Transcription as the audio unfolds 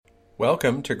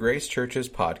Welcome to Grace Church's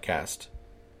podcast.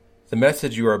 The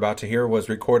message you are about to hear was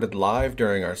recorded live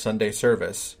during our Sunday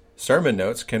service. Sermon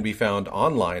notes can be found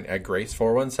online at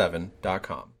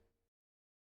grace417.com.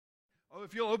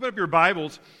 If you'll open up your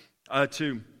Bibles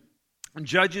to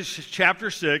Judges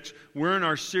chapter 6, we're in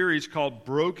our series called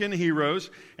Broken Heroes,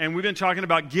 and we've been talking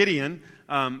about Gideon.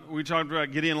 We talked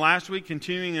about Gideon last week,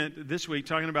 continuing it this week,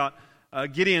 talking about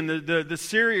Gideon. The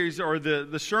series, or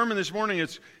the sermon this morning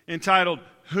is entitled,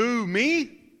 Who,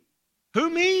 Me? Who,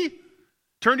 me?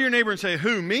 Turn to your neighbor and say,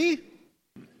 Who, me?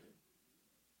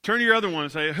 Turn to your other one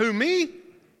and say, Who, me?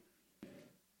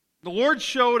 The Lord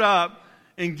showed up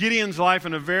in Gideon's life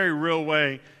in a very real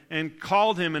way and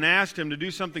called him and asked him to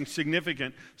do something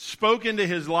significant, spoke into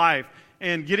his life,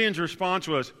 and Gideon's response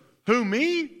was, Who,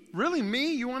 me? Really,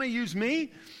 me? You want to use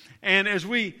me? And as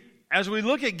we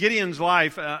look at Gideon's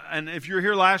life, and if you were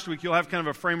here last week, you'll have kind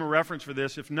of a frame of reference for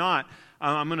this. If not,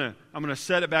 I'm gonna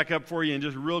set it back up for you and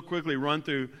just real quickly run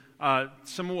through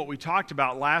some of what we talked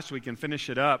about last week and finish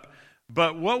it up.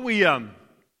 But what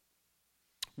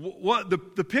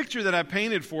the picture that I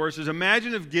painted for us is,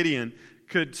 imagine if Gideon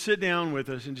could sit down with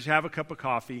us and just have a cup of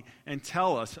coffee and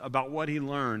tell us about what he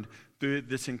learned through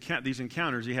these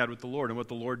encounters he had with the Lord and what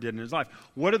the Lord did in his life.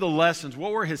 What are the lessons?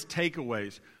 What were his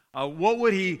takeaways? What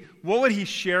would he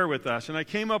share with us? And I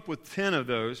came up with 10 of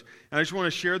those, and I just want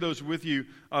to share those with you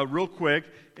real quick.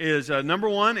 Number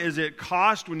one is, it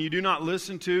costs when you do not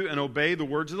listen to and obey the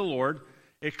words of the Lord.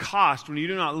 It costs when you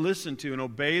do not listen to and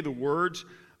obey the words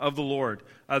of the Lord.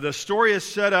 The story is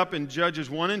set up in Judges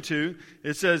 1 and 2.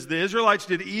 It says, the Israelites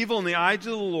did evil in the eyes of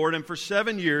the Lord, and for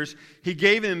 7 years he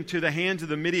gave them to the hands of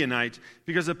the Midianites.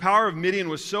 Because the power of Midian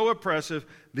was so oppressive,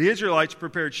 the Israelites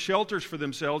prepared shelters for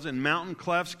themselves in mountain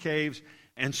clefts, caves,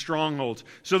 and strongholds.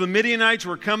 So the Midianites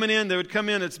were coming in. They would come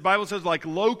in, the Bible says, like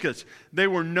locusts. They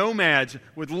were nomads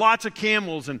with lots of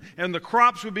camels, and the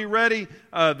crops would be ready.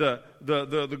 The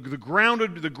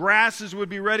grasses would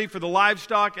be ready for the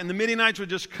livestock, and the Midianites would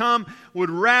just come, would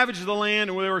ravage the land,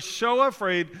 and they were so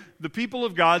afraid, the people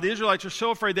of God, the Israelites were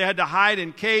so afraid they had to hide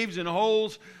in caves and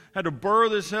holes, had to burrow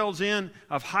themselves in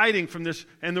of hiding from this.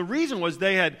 And the reason was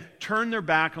they had turned their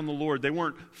back on the Lord. They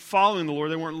weren't following the Lord.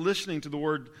 They weren't listening to the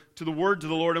words of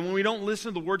the Lord. And when we don't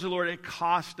listen to the words of the Lord, it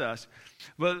costs us.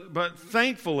 But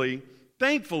thankfully,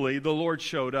 the Lord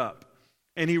showed up.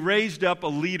 And he raised up a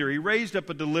leader. He raised up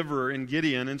a deliverer in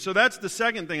Gideon. And so that's the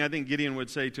second thing I think Gideon would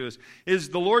say to us, is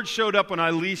the Lord showed up when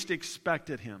I least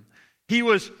expected him. He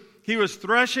was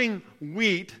threshing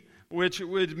wheat, which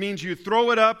means you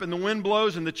throw it up and the wind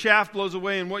blows and the chaff blows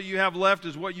away, and what you have left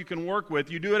is what you can work with.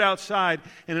 You do it outside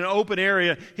in an open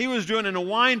area. He was doing it in a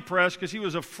wine press because he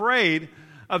was afraid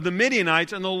of the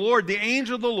Midianites, and the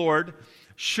angel of the Lord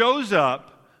shows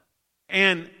up,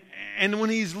 and when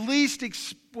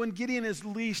Gideon is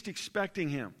least expecting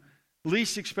him.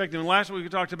 Last week we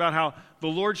talked about how the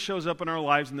Lord shows up in our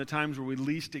lives in the times where we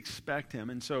least expect him,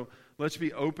 and so let's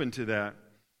be open to that.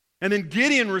 And then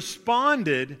Gideon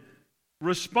responded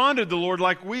to the Lord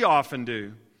like we often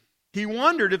do. He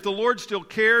wondered if the Lord still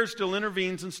cares, still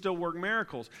intervenes, and still work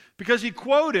miracles. Because he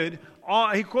quoted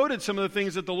some of the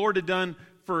things that the Lord had done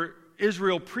for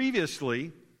Israel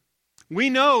previously. We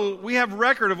have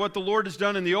record of what the Lord has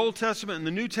done in the Old Testament and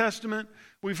the New Testament.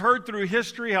 We've heard through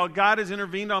history how God has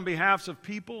intervened on behalf of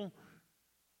people.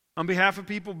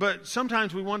 But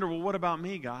sometimes we wonder, well, what about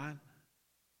me, God?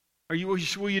 Will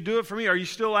you do it for me? Are you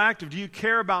still active? Do you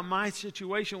care about my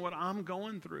situation, what I'm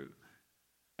going through?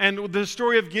 And the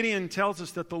story of Gideon tells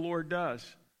us that the Lord does,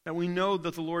 that we know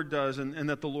that the Lord does, and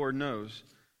that the Lord knows.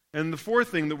 And the fourth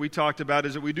thing that we talked about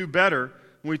is that we do better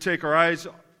when we take our eyes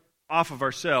off of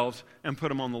ourselves and put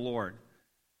them on the Lord.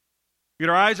 Get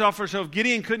our eyes off ourselves.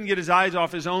 Gideon couldn't get his eyes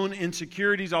off his own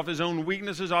insecurities, off his own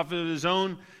weaknesses, off of his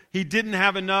own. He didn't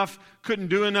have enough, couldn't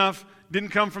do enough, didn't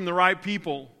come from the right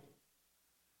people.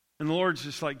 And the Lord's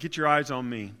just like, get your eyes on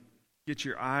me. Get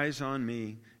your eyes on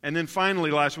me. And then finally,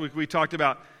 last week, we talked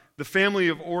about the family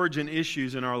of origin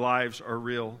issues in our lives are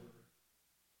real.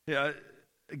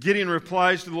 Gideon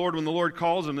replies to the Lord when the Lord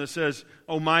calls him. That says,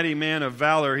 O mighty man of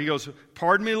valor. He goes,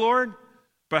 pardon me, Lord?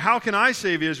 But how can I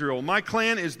save Israel? My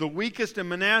clan is the weakest in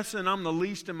Manasseh, and I'm the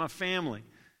least in my family.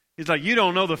 He's like, you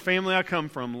don't know the family I come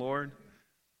from, Lord.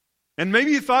 And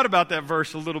maybe you thought about that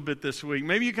verse a little bit this week.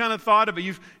 Maybe you kind of thought of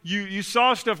it. You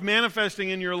saw stuff manifesting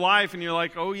in your life, and you're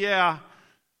like, oh yeah,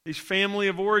 these family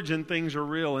of origin things are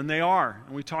real, and they are.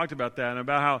 And we talked about that, and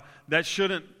about how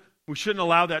we shouldn't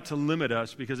allow that to limit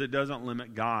us, because it doesn't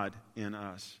limit God in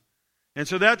us. And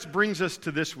so that brings us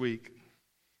to this week.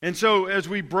 And so as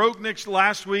we broke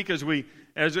last week, as we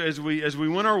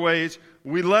went our ways,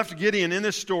 we left Gideon in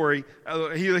this story.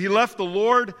 He left the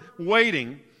Lord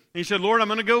waiting. He said, Lord, I'm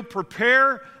going to go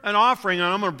prepare an offering, and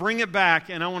I'm going to bring it back,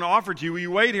 and I want to offer it to you. Will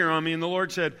you wait here on me? And the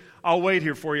Lord said, I'll wait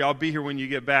here for you. I'll be here when you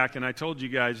get back. And I told you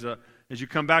guys, as you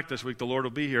come back this week, the Lord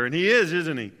will be here. And He is,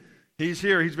 isn't He? He's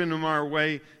here. He's been in our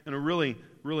way in a really,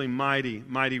 really mighty,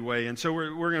 mighty way. And so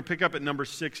we're going to pick up at number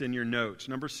 6 in your notes.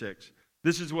 Number 6.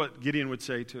 This is what Gideon would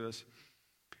say to us.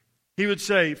 He would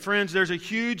say, friends, there's a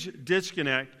huge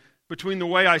disconnect between the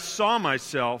way I saw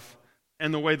myself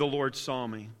and the way the Lord saw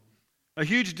me. A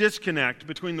huge disconnect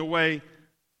between the way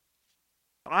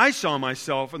I saw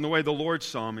myself and the way the Lord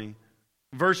saw me.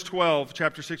 Verse 12,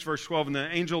 chapter 6, verse 12, and the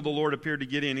angel of the Lord appeared to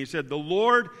Gideon. He said, the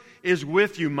Lord is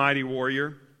with you, mighty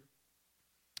warrior.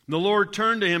 The Lord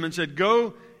turned to him and said,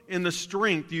 go in the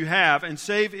strength you have and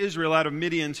save Israel out of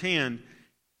Midian's hand.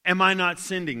 Am I not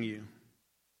sending you?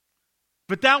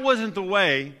 But that wasn't the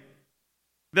way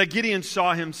that Gideon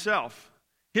saw himself.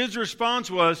 His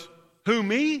response was, who,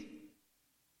 me?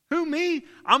 Who, me?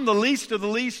 I'm the least of the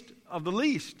least of the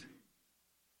least.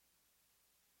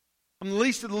 I'm the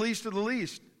least of the least of the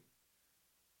least.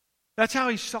 That's how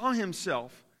he saw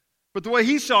himself. But the way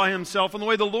he saw himself and the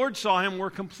way the Lord saw him were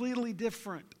completely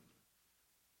different.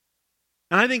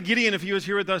 And I think Gideon, if he was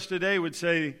here with us today, would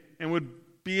say, and would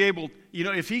be able,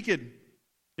 if he could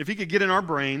get in our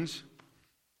brains,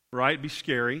 right, it'd be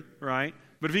scary, right?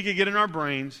 But if he could get in our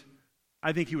brains,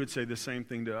 I think he would say the same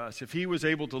thing to us. If he was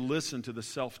able to listen to the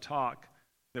self-talk,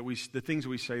 the things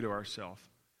we say to ourselves.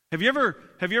 Have you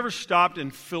ever stopped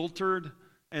and filtered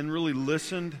and really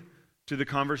listened to the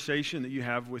conversation that you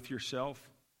have with yourself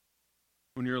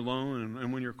when you're alone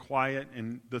and when you're quiet,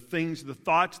 and the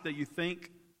thoughts that you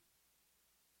think,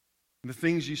 the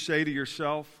things you say to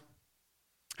yourself?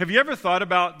 Have you ever thought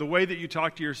about the way that you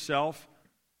talk to yourself?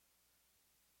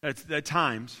 At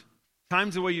times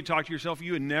the way you talk to yourself,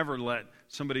 you would never let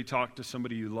somebody talk to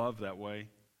somebody you love that way,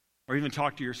 or even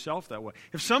talk to yourself that way.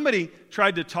 If somebody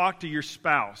tried to talk to your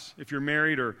spouse, if you're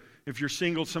married or if you're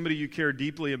single, somebody you care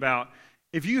deeply about,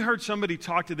 if you heard somebody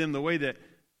talk to them the way that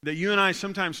you and I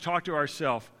sometimes talk to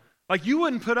ourselves, like, you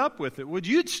wouldn't put up with it, would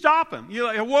you? You'd stop them. You're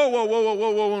like,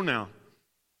 whoa now.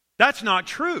 That's not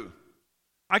true.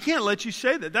 I can't let you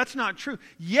say that. That's not true.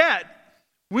 Yet,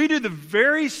 we do the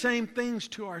very same things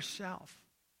to ourselves.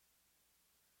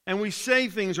 And we say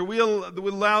things, or we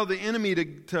allow the enemy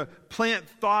to plant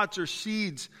thoughts or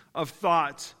seeds of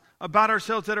thoughts about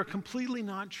ourselves that are completely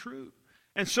not true.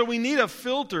 And so we need a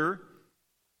filter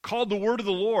called the Word of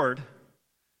the Lord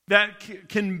that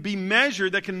can be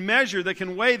measured, that can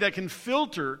weigh, that can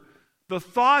filter the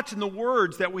thoughts and the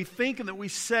words that we think and that we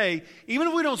say, even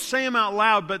if we don't say them out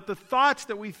loud, but the thoughts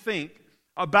that we think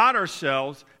about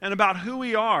ourselves and about who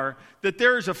we are, that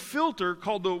there is a filter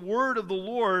called the Word of the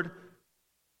Lord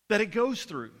that it goes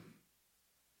through.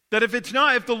 That if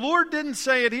the Lord didn't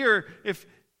say it here, if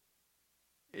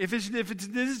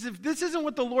this isn't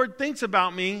what the Lord thinks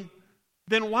about me,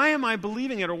 then why am I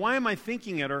believing it, or why am I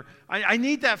thinking it? Or I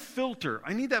need that filter.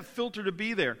 I need that filter to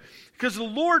be there. Because the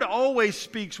Lord always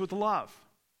speaks with love.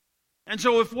 And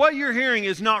so if what you're hearing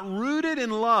is not rooted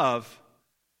in love,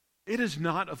 it is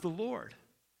not of the Lord.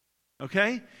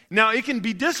 Okay? Now, it can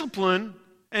be discipline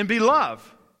and be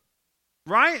love.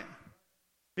 Right?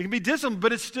 It can be discipline,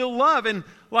 but it's still love. And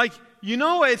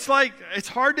it's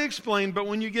hard to explain, but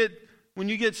when you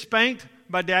get spanked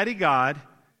by Daddy God,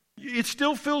 it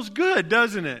still feels good,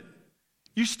 doesn't it?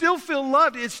 You still feel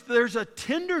loved. There's a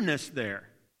tenderness there.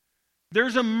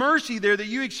 There's a mercy there that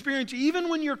you experience. Even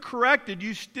when you're corrected,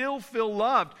 you still feel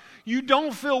loved. You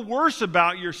don't feel worse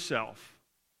about yourself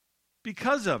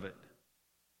because of it.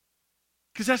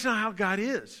 Because that's not how God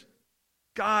is.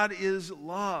 God is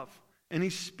love, and He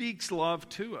speaks love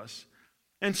to us.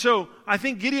 And so I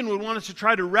think Gideon would want us to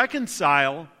try to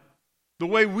reconcile the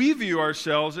way we view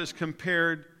ourselves as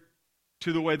compared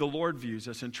to the way the Lord views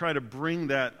us, and try to bring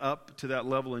that up to that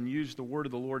level and use the Word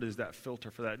of the Lord as that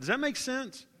filter for that. Does that make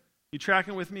sense? You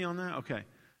tracking with me on that? Okay.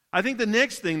 I think the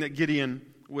next thing that Gideon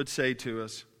would say to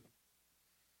us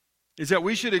is that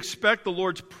we should expect the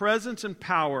Lord's presence and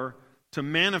power to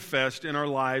manifest in our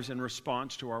lives in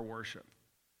response to our worship.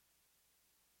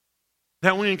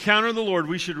 That when we encounter the Lord,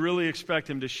 we should really expect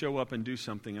Him to show up and do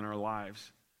something in our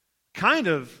lives. Kind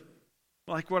of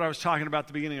like what I was talking about at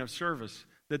the beginning of service.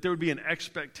 That there would be an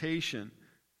expectation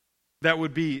that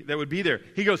would be there.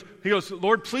 He goes,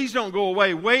 Lord, please don't go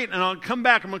away. Wait, and I'll come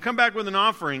back. I'm going to come back with an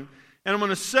offering, and I'm going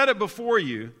to set it before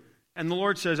you. And the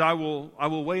Lord says, I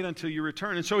will wait until you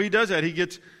return. And so He does that.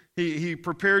 He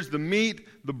prepares the meat,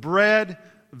 the bread,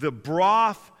 the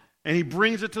broth, And he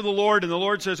brings it to the Lord, and the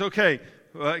Lord says, okay,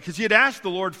 because he had asked the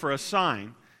Lord for a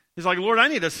sign. He's like, Lord, I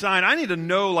need a sign. I need to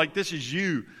know, like, this is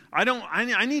you.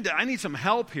 I need some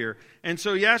help here. And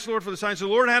so he asked the Lord for the sign. So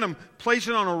the Lord had him place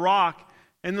it on a rock,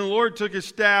 and the Lord took his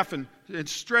staff and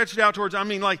stretched it out towards,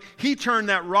 he turned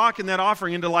that rock and that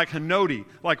offering into like Hanodi,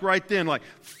 like right then, like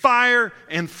fire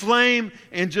and flame,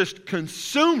 and just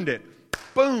consumed it.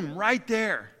 Boom, right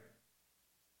there.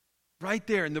 Right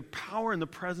there. And the power and the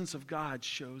presence of God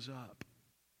shows up.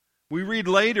 We read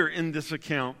later in this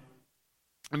account,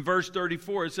 in verse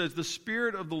 34, it says, the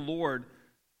Spirit of the Lord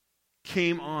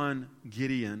came on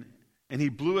Gideon, and he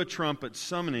blew a trumpet,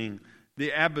 summoning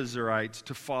the Abiezrites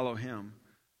to follow him.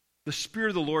 The Spirit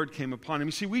of the Lord came upon him.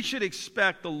 You see, we should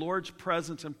expect the Lord's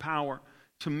presence and power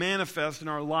to manifest in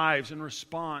our lives in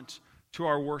response to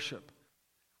our worship.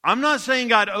 I'm not saying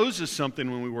God owes us something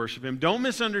when we worship him. Don't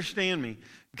misunderstand me.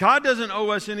 God doesn't owe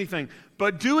us anything.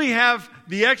 But do we have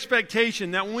the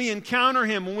expectation that when we encounter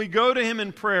him, when we go to him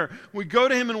in prayer, we go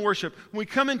to him in worship, when we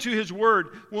come into his word,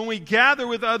 when we gather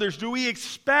with others, do we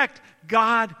expect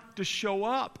God to show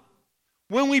up?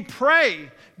 When we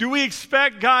pray, do we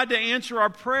expect God to answer our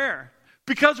prayer?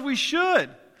 Because we should.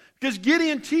 Because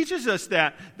Gideon teaches us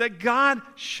that God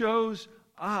shows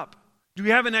up. Do we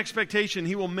have an expectation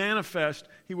he will manifest,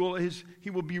 he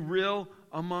will be real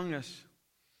among us?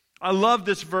 I love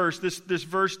this verse, this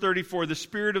verse 34, the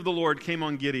Spirit of the Lord came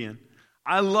on Gideon.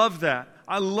 I love that.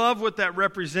 I love what that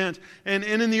represents. And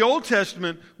in the Old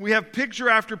Testament, we have picture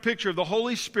after picture of the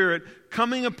Holy Spirit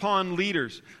coming upon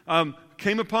leaders.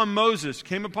 Came upon Moses,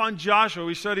 came upon Joshua.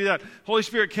 We study that. Holy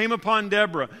Spirit came upon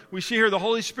Deborah. We see here the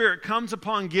Holy Spirit comes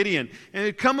upon Gideon. And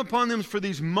it come upon them for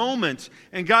these moments.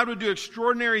 And God would do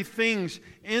extraordinary things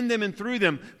in them and through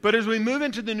them. But as we move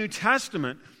into the New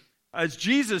Testament, as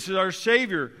Jesus is our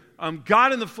Savior,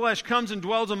 God in the flesh comes and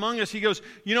dwells among us. He goes,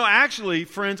 actually,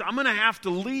 friends, I'm going to have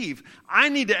to leave. I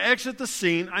need to exit the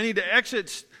scene. I need to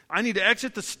exit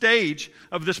the stage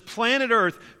of this planet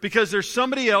Earth because there's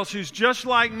somebody else who's just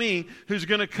like me who's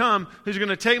going to come, who's going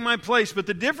to take my place. But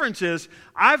the difference is,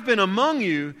 I've been among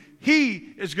you. He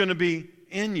is going to be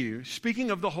in you. Speaking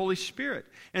of the Holy Spirit.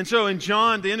 And so in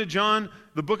John, the end of John,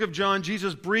 the book of John,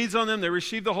 Jesus breathes on them. They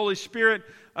receive the Holy Spirit.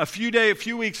 A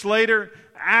few weeks later,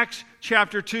 Acts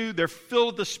chapter 2, they're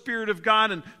filled with the Spirit of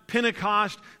God, and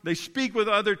Pentecost, they speak with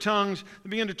other tongues. They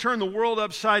begin to turn the world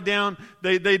upside down.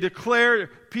 They declare,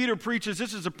 Peter preaches,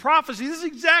 this is a prophecy. This is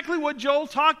exactly what Joel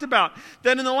talked about,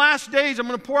 that in the last days I'm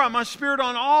going to pour out my Spirit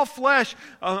on all flesh,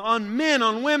 on men,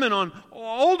 on women, on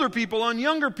older people, on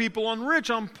younger people, on rich,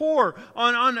 on poor,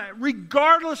 on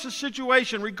regardless of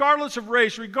situation, regardless of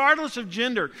race, regardless of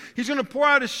gender. He's going to pour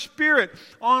out His Spirit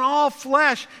on all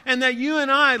flesh, and that you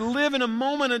and I live in a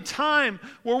moment in time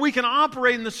where we can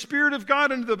operate in the Spirit of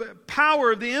God under the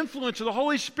power of the influence of the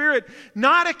Holy Spirit,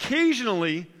 not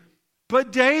occasionally,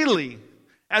 but daily,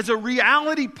 as a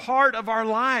reality part of our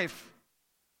life.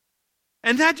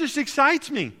 And that just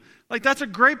excites me. Like, that's a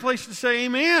great place to say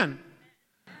amen.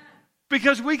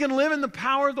 Because we can live in the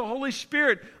power of the Holy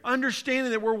Spirit,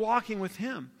 understanding that we're walking with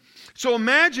Him. So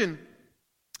imagine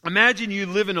you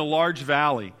live in a large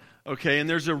valley, okay, and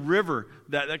there's a river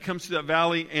that comes through that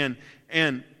valley, and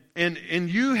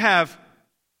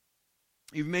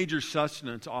you've made your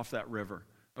sustenance off that river,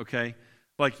 okay?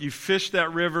 Like, you fish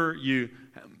that river,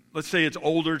 let's say it's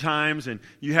older times, and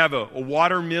you have a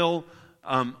water mill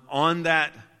on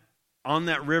that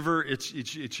river.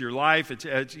 It's your life.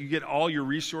 You get all your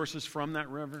resources from that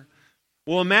river.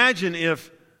 Well, imagine if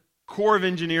Corps of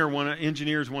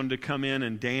Engineers wanted to come in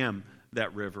and dam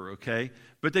that river, okay?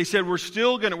 But they said we're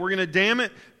going to dam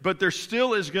it, but there's still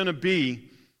going to be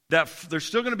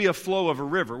a flow of a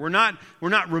river. We're not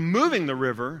removing the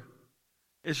river.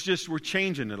 It's just we're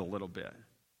changing it a little bit.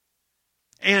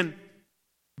 And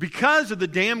because of the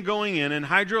dam going in and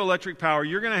hydroelectric power,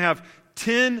 you're going to have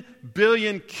 10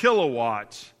 billion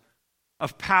kilowatts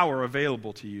of power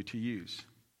available to you to use.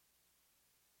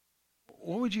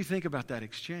 What would you think about that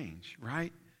exchange,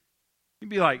 right? You'd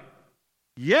be like,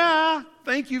 yeah,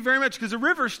 thank you very much, because the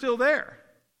river's still there.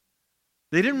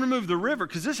 They didn't remove the river,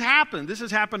 because this happened. This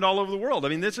has happened all over the world. I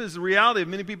mean, this is the reality that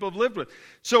many people have lived with.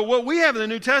 So what we have in the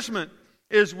New Testament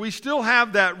is we still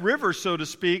have that river, so to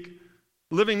speak,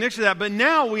 living next to that, but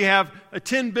now we have a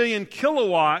 10 billion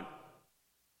kilowatt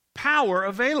power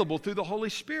available through the Holy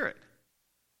Spirit.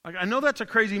 Like, I know that's a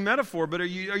crazy metaphor, but are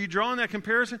you drawing that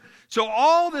comparison? So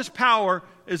all this power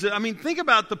think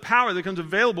about the power that comes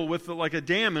available with like a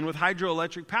dam and with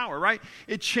hydroelectric power, right?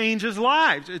 It changes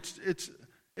lives.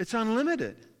 It's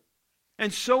unlimited.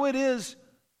 And so it is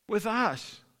with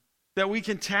us, that we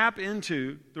can tap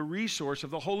into the resource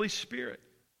of the Holy Spirit.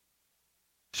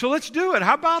 So let's do it.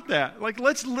 How about that? Like,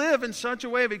 let's live in such a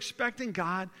way of expecting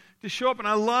God to show up. And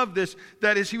I love this,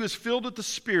 that as he was filled with the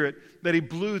Spirit, that he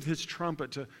blew his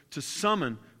trumpet to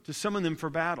summon them for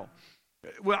battle.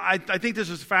 Well, I think this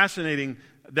is fascinating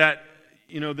that,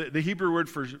 the Hebrew word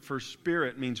for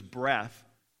spirit means breath.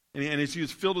 And as he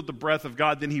was filled with the breath of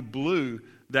God, then he blew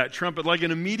that trumpet like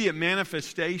an immediate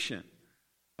manifestation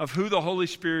of who the Holy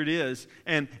Spirit is.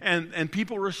 And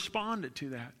people responded to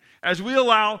that. As we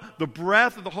allow the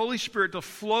breath of the Holy Spirit to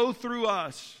flow through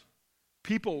us,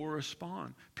 people will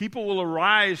respond. People will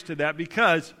arise to that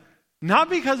not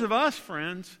because of us,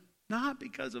 friends, not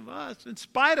because of us, in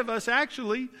spite of us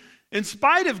actually, in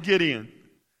spite of Gideon,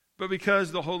 but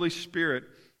because the Holy Spirit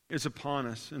is upon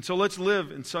us. And so let's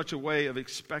live in such a way of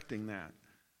expecting that.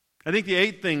 I think the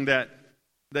 8th thing that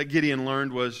Gideon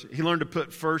learned was he learned to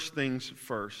put first things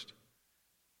first.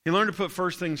 He learned to put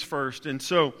first things first. And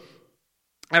so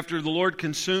after the Lord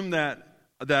consumed that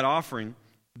offering,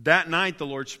 that night the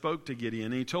Lord spoke to Gideon.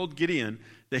 And he told Gideon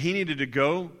that he needed to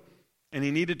go and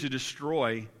he needed to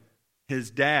destroy his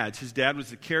dad's. His dad was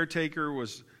the caretaker,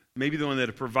 was maybe the one that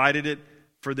had provided it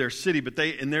for their city. But they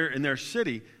in their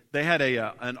city, they had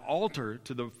an altar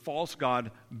to the false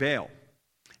god Baal.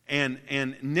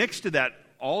 And next to that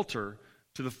altar,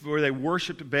 where they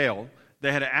worshipped Baal,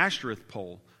 they had an Ashtoreth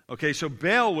pole. Okay, so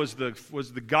Baal was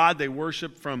the god they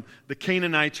worshipped from the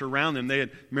Canaanites around them.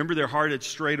 Remember, their heart had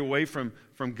strayed away from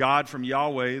God, from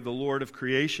Yahweh, the Lord of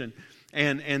creation.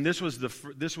 And this was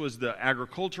the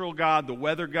agricultural god, the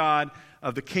weather god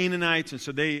of the Canaanites. And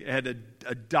so they had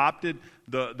adopted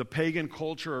the pagan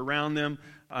culture around them,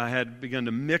 had begun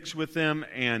to mix with them,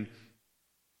 and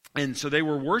so they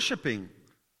were worshiping,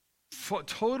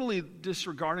 totally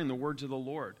disregarding the words of the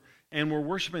Lord. And we're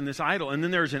worshiping this idol. And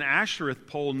then there's an Ashtoreth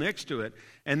pole next to it.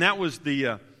 And that was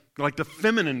the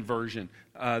feminine version.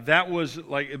 That was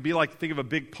it'd be like, think of a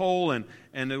big pole, and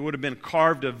it would have been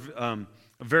carved of a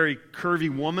very curvy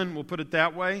woman, we'll put it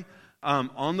that way,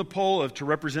 on the pole to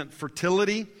represent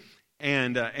fertility.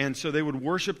 And so they would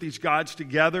worship these gods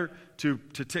together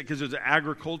because it was an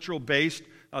agricultural based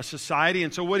society.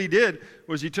 And so what he did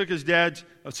was he took his dad's,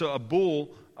 a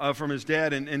bull from his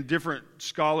dad, and different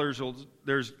scholars,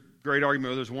 there's great argument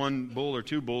whether there's one bull or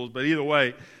two bulls, but either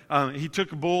way, he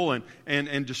took a bull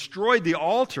and destroyed the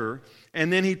altar,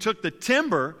 and then he took the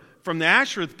timber from the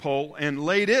Ashtoreth pole and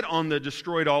laid it on the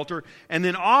destroyed altar, and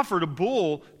then offered a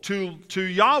bull to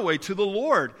Yahweh, to the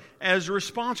Lord, as a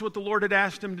response to what the Lord had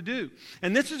asked him to do.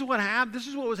 And this is what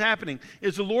was happening,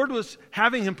 is the Lord was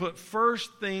having him put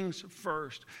first things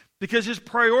first. Because his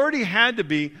priority had to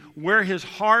be where his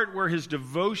heart, where his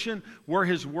devotion, where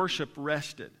his worship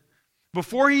rested.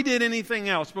 Before he did anything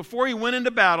else, before he went into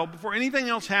battle, before anything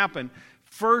else happened,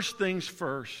 first things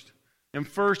first. And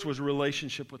first was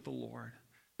relationship with the Lord.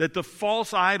 That the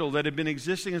false idol that had been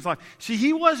existing in his life. See,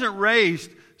 he wasn't raised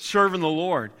serving the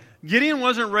Lord. Gideon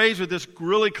wasn't raised with this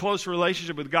really close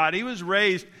relationship with God. He was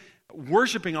raised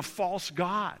worshiping a false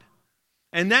god.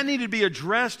 And that needed to be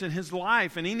addressed in his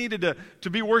life. And he needed to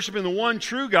be worshiping the one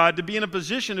true God, to be in a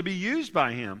position to be used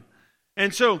by him.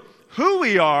 And so who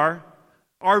we are,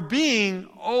 our being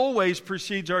always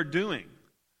precedes our doing.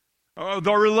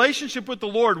 The relationship with the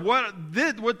Lord, what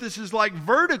this is like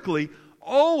vertically,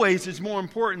 always is more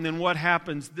important than what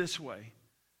happens this way.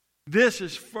 This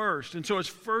is first. And so it's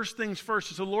first things first.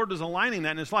 So the Lord is aligning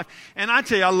that in his life. And I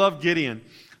tell you, I love Gideon.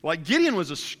 Like, Gideon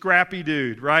was a scrappy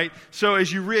dude, right? So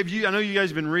as you read, I know you guys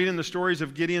have been reading the stories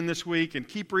of Gideon this week, and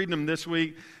keep reading them this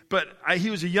week. But he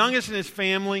was the youngest in his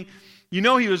family. You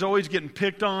know, he was always getting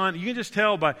picked on. You can just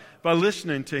tell by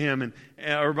listening to him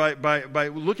or by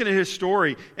looking at his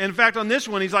story. And in fact, on this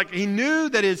one, he knew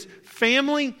that his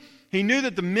family, he knew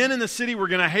that the men in the city were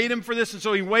going to hate him for this, and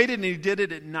so he waited and he did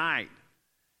it at night.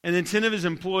 And then 10 of his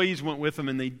employees went with him,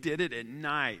 and they did it at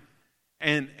night.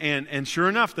 And sure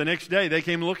enough, the next day they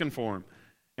came looking for him.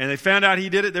 And they found out he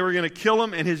did it. They were going to kill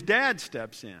him, and his dad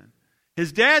steps in.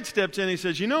 His dad steps in and he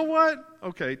says, you know what?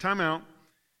 Okay, time out.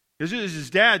 This is his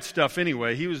dad's stuff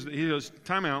anyway. He goes,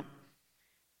 time out.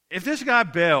 If this guy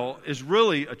Baal is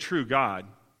really a true God,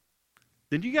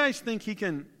 then do you guys think he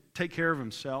can take care of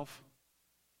himself?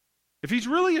 If he's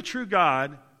really a true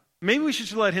God, maybe we should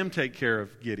just let him take care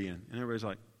of Gideon. And everybody's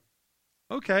like,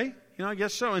 okay, I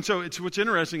guess so. And so what's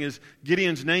interesting is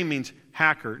Gideon's name means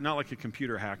hacker, not like a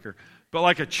computer hacker, but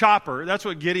like a chopper. That's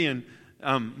what Gideon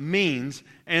means.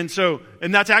 And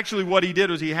that's actually what he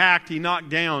did, was he knocked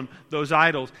down those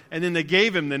idols. And then they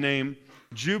gave him the name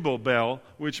Jubal-Baal,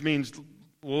 which means,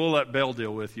 we'll let Baal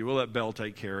deal with you. We'll let Baal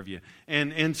take care of you.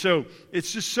 And so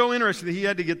it's just so interesting that he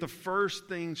had to get the first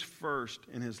things first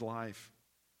in his life.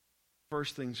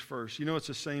 First things first. You know, it's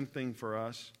the same thing for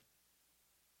us.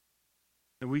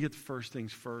 That we get the first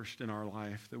things first in our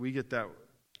life. That we get that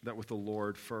with the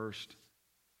Lord first.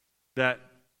 That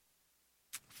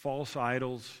false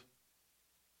idols,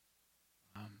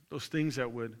 those things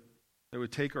that would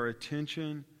take our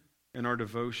attention and our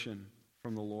devotion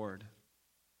from the Lord,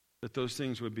 that those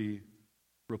things would be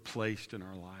replaced in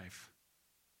our life.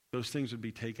 Those things would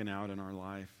be taken out in our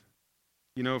life.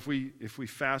 You know, if we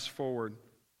fast forward,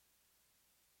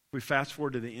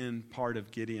 to the end part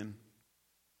of Gideon,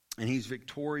 and he's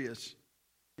victorious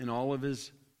in all of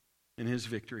his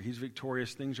victory. He's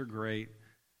victorious. Things are great.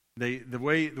 The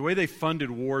way they funded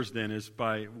wars then is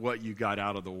by what you got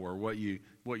out of the war, what you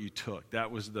took.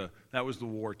 That was the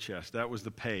war chest. That was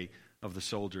the pay of the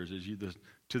soldiers.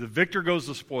 To the victor goes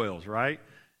the spoils, right?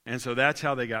 And so that's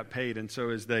how they got paid. And so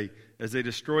as they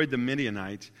destroyed the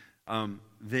Midianites,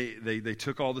 they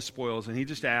took all the spoils, and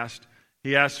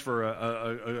he asked for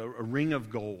a ring of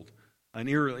gold, an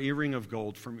earring of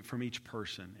gold from each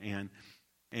person, and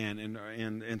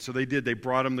so they did. They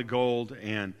brought him the gold,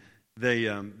 and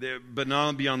but not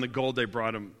only beyond the gold, they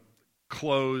brought him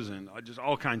clothes and just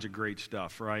all kinds of great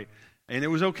stuff, right? And it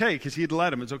was okay because he had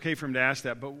let him. It's okay for him to ask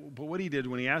that. But what he did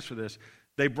when he asked for this,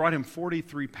 they brought him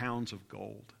 43 pounds of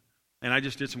gold. And I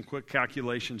just did some quick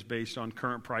calculations based on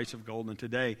current price of gold. And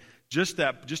today, just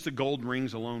the gold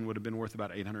rings alone would have been worth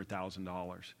about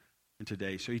 $800,000 in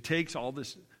today. So he takes all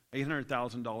this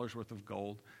 $800,000 worth of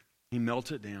gold, he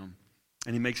melts it down,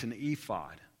 and he makes an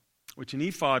ephod, which an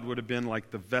ephod would have been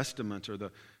like the vestments or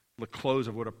the clothes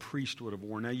of what a priest would have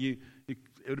worn. Now, it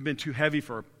would have been too heavy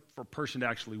for a person to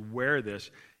actually wear this.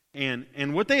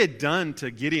 And what they had done to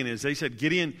Gideon is they said,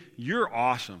 Gideon, you're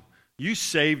awesome. You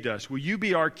saved us. Will you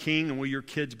be our king, and will your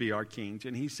kids be our kings?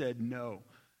 And he said, no.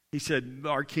 He said,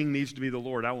 our king needs to be the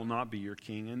Lord. I will not be your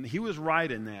king. And he was right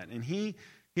in that. And he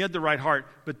had the right heart.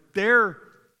 But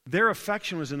their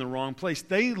affection was in the wrong place.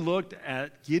 They looked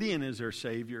at Gideon as their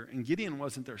savior, and Gideon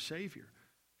wasn't their savior.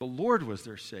 The Lord was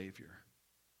their savior.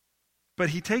 But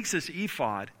he takes this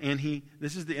ephod, and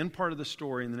this is the end part of the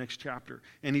story in the next chapter,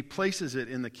 and he places it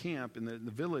in the camp, in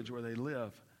the village where they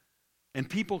live. And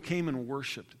people came and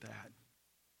worshiped that.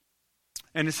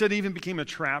 And it said it even became a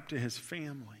trap to his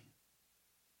family.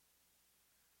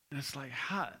 And it's like,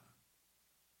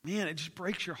 man, it just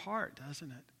breaks your heart,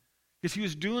 doesn't it? Because he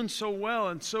was doing so well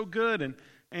and so good,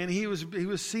 and he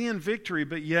was seeing victory,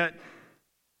 but yet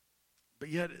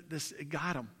it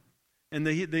got him. And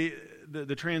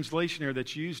the translation here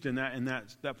that's used in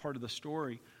that part of the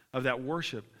story of that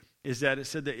worship is that it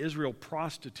said that Israel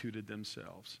prostituted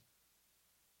themselves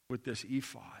with this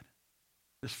ephod,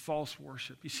 this false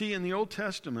worship. You see, in the Old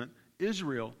Testament,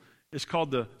 Israel is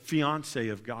called the fiancé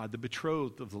of God, the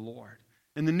betrothed of the Lord.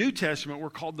 In the New Testament,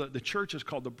 the church is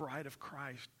called the bride of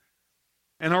Christ.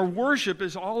 And our worship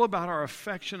is all about our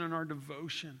affection and our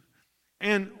devotion.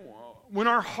 And when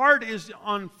our heart is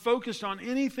focused on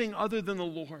anything other than the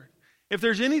Lord, if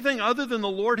there's anything other than the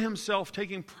Lord himself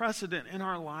taking precedent in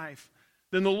our life,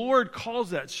 then the Lord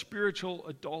calls that spiritual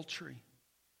adultery.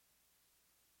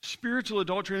 Spiritual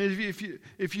adultery. And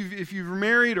if you're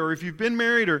married, or if you've been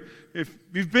married, or if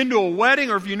you've been to a wedding,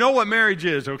 or if you know what marriage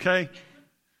is, okay?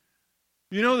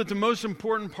 You know that the most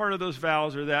important part of those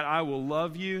vows are that I will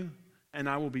love you and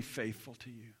I will be faithful to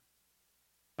you.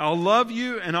 I'll love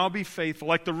you and I'll be faithful.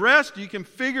 Like the rest, you can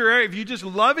figure out if you just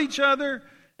love each other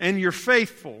and you're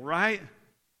faithful, right?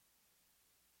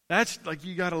 That's like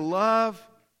you got to love,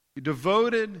 you're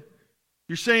devoted.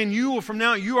 You're saying you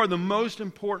are the most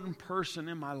important person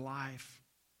in my life.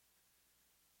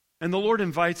 And the Lord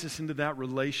invites us into that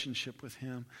relationship with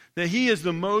him. That he is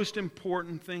the most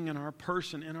important thing in our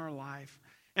person, in our life.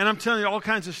 And I'm telling you, all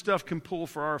kinds of stuff can pull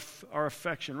for our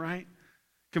affection, right?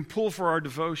 Can pull for our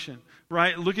devotion,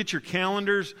 right? Look at your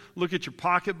calendars, look at your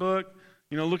pocketbook,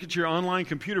 look at your online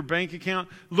computer bank account.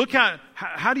 Look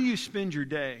how do you spend your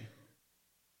day?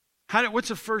 What's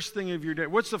the first thing of your day?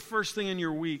 What's the first thing in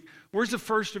your week? Where's the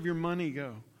first of your money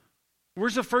go?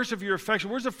 Where's the first of your affection?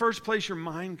 Where's the first place your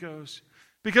mind goes?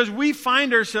 Because we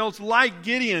find ourselves like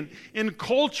Gideon in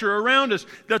culture around us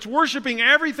that's worshiping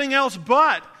everything else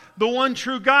but the one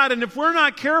true God. And if we're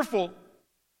not careful,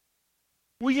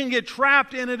 we can get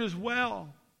trapped in it as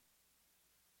well.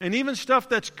 And even stuff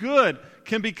that's good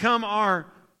can become our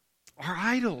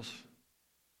idols.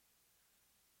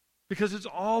 Because it's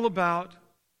all about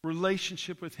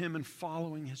relationship with him and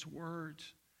following his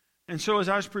words. And so as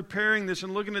I was preparing this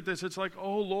and looking at this, it's like,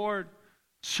 oh Lord,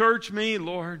 search me,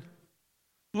 Lord.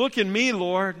 Look in me,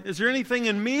 Lord. Is there anything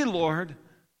in me, Lord,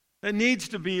 that needs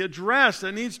to be addressed,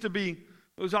 that needs to be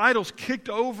those idols kicked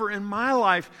over in my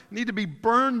life need to be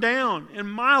burned down in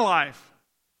my life.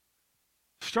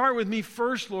 Start with me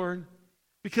first, Lord,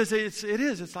 because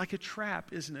it's like a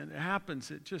trap, isn't it? It happens.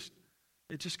 It just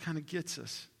kind of gets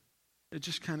us. It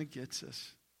just kind of gets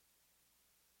us.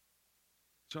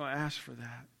 So I ask for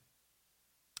that.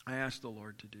 I ask the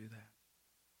Lord to do that.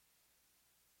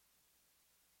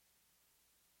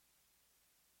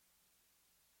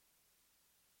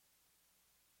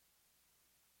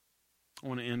 I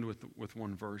want to end with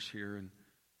one verse here. And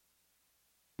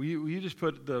will you just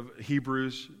put the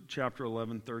Hebrews chapter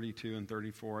 11, 32 and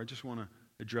 34. I just want to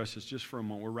address this just for a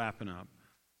moment. We're wrapping up.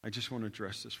 I just want to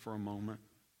address this for a moment.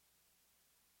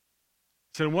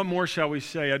 It said, what more shall we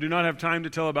say? I do not have time to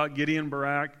tell about Gideon,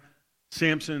 Barak,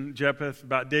 Samson, Jephthah,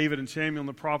 about David and Samuel and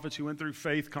the prophets who went through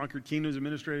faith, conquered kingdoms,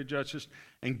 administrated justice,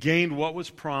 and gained what was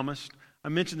promised. I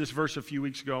mentioned this verse a few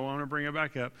weeks ago. I want to bring it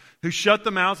back up. Who shut the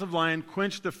mouth of lion,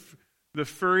 quenched the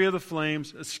fury of the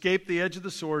flames, escaped the edge of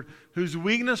the sword, whose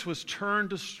weakness was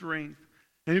turned to strength,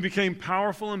 and who became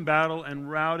powerful in battle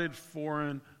and routed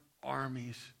foreign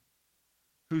armies.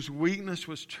 Whose weakness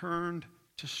was turned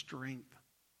to strength.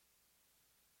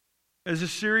 As a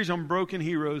series on broken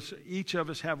heroes, each of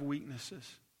us have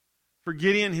weaknesses. For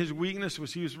Gideon, his weakness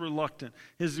was he was reluctant.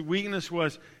 His weakness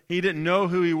was he didn't know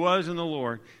who he was in the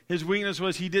Lord. His weakness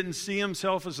was he didn't see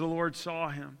himself as the Lord saw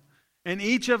him. And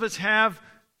each of us have,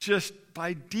 just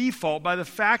by default, by the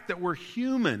fact that we're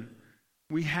human,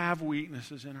 we have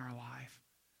weaknesses in our life.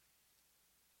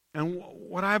 And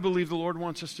what I believe the Lord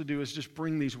wants us to do is just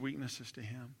bring these weaknesses to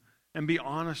Him and be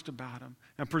honest about them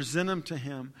and present them to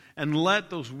Him and let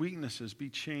those weaknesses be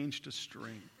changed to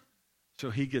strength so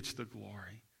He gets the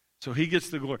glory. So He gets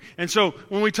the glory. And so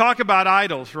when we talk about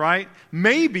idols, right,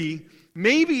 maybe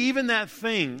even that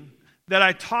thing that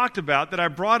I talked about, that I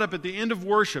brought up at the end of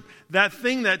worship, that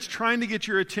thing that's trying to get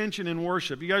your attention in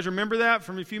worship. You guys remember that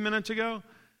from a few minutes ago?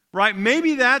 Right?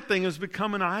 Maybe that thing has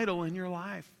become an idol in your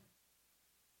life.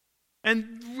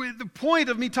 And the point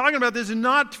of me talking about this is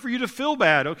not for you to feel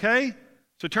bad, okay?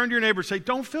 So turn to your neighbor and say,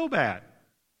 don't feel bad.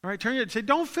 All right, turn to your neighbor and say,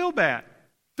 don't feel bad.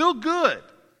 Feel good.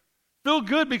 Feel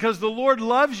good because the Lord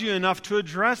loves you enough to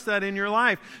address that in your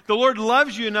life. The Lord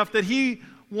loves you enough that He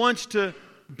wants to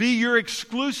be your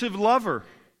exclusive lover.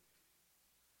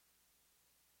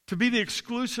 To be the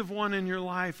exclusive one in your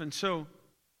life. And so,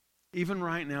 even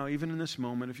right now, even in this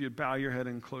moment, if you'd bow your head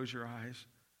and close your eyes,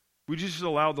 would you just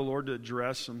allow the Lord to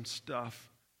address some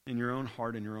stuff in your own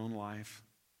heart, in your own life,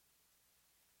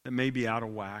 that may be out of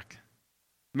whack?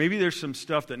 Maybe there's some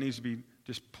stuff that needs to be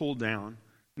just pulled down,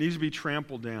 needs to be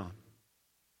trampled down.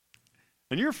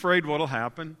 And you're afraid what'll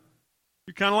happen.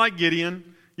 You're kind of like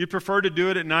Gideon. You prefer to do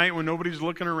it at night when nobody's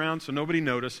looking around so nobody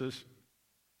notices.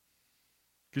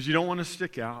 Because you don't want to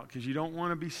stick out, because you don't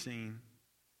want to be seen.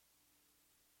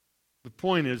 The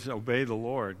point is, obey the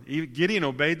Lord. Gideon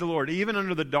obeyed the Lord. Even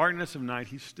under the darkness of night,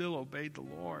 he still obeyed the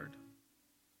Lord.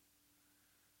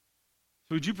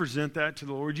 So would you present that to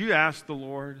the Lord? Would you ask the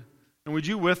Lord? And would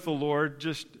you with the Lord,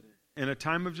 just in a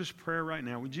time of just prayer right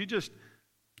now, would you just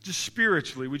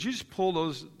spiritually, would you just pull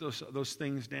those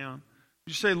things down? Would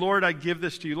you say, Lord, I give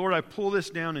this to you. Lord, I pull this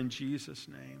down in Jesus'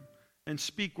 name. And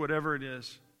speak whatever it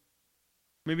is.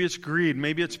 Maybe it's greed.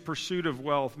 Maybe it's pursuit of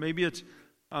wealth. Maybe it's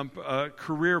a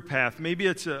career path. Maybe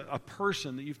it's a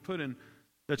person that you've put in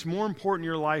that's more important in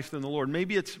your life than the Lord.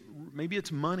 Maybe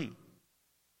it's money.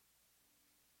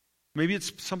 Maybe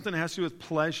it's something that has to do with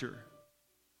pleasure.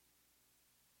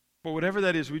 But whatever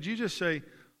that is, would you just say,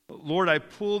 Lord, I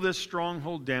pull this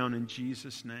stronghold down in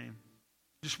Jesus' name.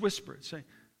 Just whisper it. Say,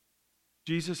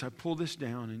 Jesus, I pull this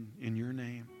down in your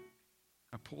name.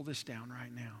 I pull this down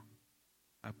right now.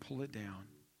 I pull it down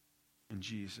in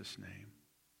Jesus' name.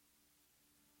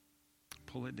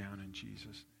 Pull it down in Jesus'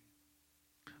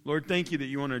 name. Lord, thank you that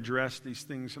you want to address these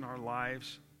things in our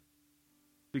lives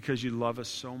because you love us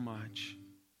so much.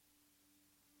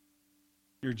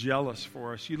 You're jealous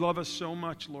for us. You love us so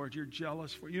much, Lord. You're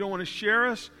jealous for us. You don't want to share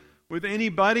us with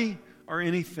anybody or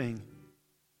anything.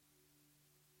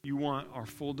 You want our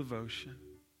full devotion.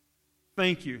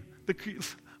 Thank you.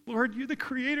 Lord, you're the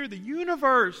creator of the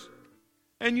universe.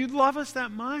 And you love us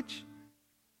that much.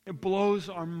 It blows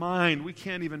our mind. We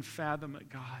can't even fathom it,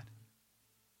 God.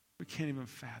 We can't even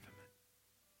fathom it.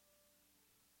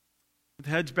 With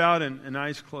heads bowed and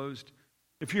eyes closed,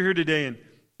 if you're here today and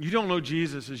you don't know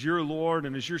Jesus as your Lord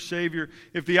and as your Savior,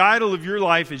 if the idol of your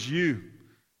life is you've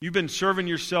been serving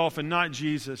yourself and not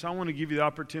Jesus, I want to give you the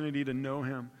opportunity to know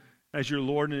Him as your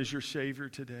Lord and as your Savior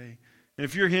today. And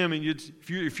if you're Him and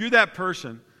if you're that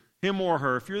person, him or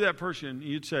her, if you're that person,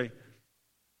 you'd say,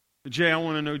 Jay, I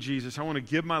want to know Jesus. I want to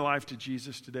give my life to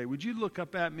Jesus today. Would you look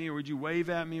up at me, or would you wave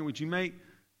at me, or would you make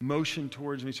motion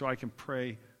towards me so I can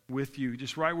pray with you?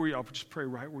 Just right where you are. I'll just pray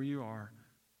right where you are.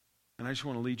 And I just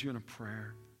want to lead you in a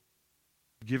prayer.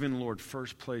 Giving the Lord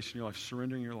first place in your life,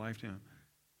 surrendering your life to Him.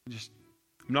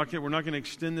 We're not going to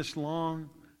extend this long.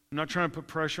 I'm not trying to put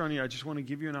pressure on you. I just want to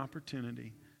give you an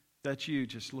opportunity. If that's you,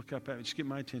 just look up at me. Just get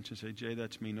my attention. Say, Jay,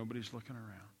 that's me. Nobody's looking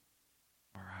around.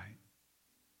 All right.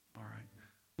 All right.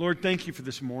 Lord, thank you for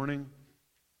this morning.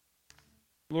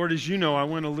 Lord, as you know, I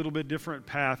went a little bit different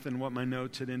path than what my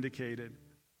notes had indicated.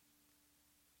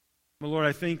 But Lord,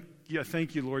 I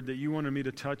thank you, Lord, that you wanted me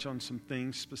to touch on some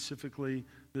things specifically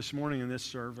this morning in this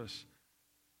service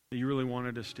that you really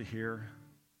wanted us to hear.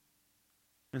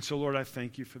 And so, Lord, I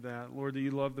thank you for that. Lord, that you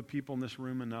love the people in this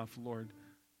room enough, Lord,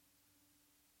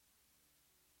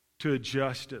 to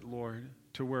adjust it, Lord,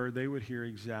 to where they would hear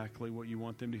exactly what you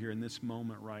want them to hear in this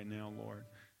moment right now, Lord.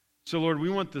 So, Lord, we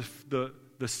want the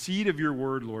seed of your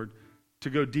word, Lord, to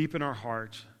go deep in our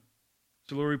hearts.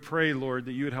 So, Lord, we pray, Lord,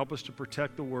 that you would help us to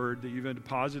protect the word that you've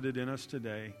deposited in us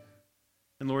today.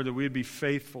 And, Lord, that we would be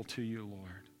faithful to you,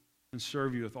 Lord, and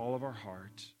serve you with all of our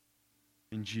hearts.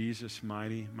 In Jesus'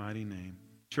 mighty, mighty name.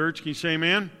 Church, can you say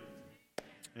amen?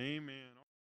 Amen.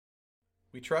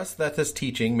 We trust that this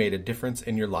teaching made a difference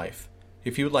in your life.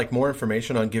 If you would like more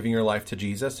information on giving your life to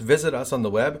Jesus, visit us on the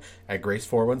web at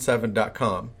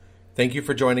grace417.com. Thank you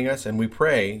for joining us, and we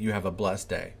pray you have a blessed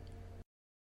day.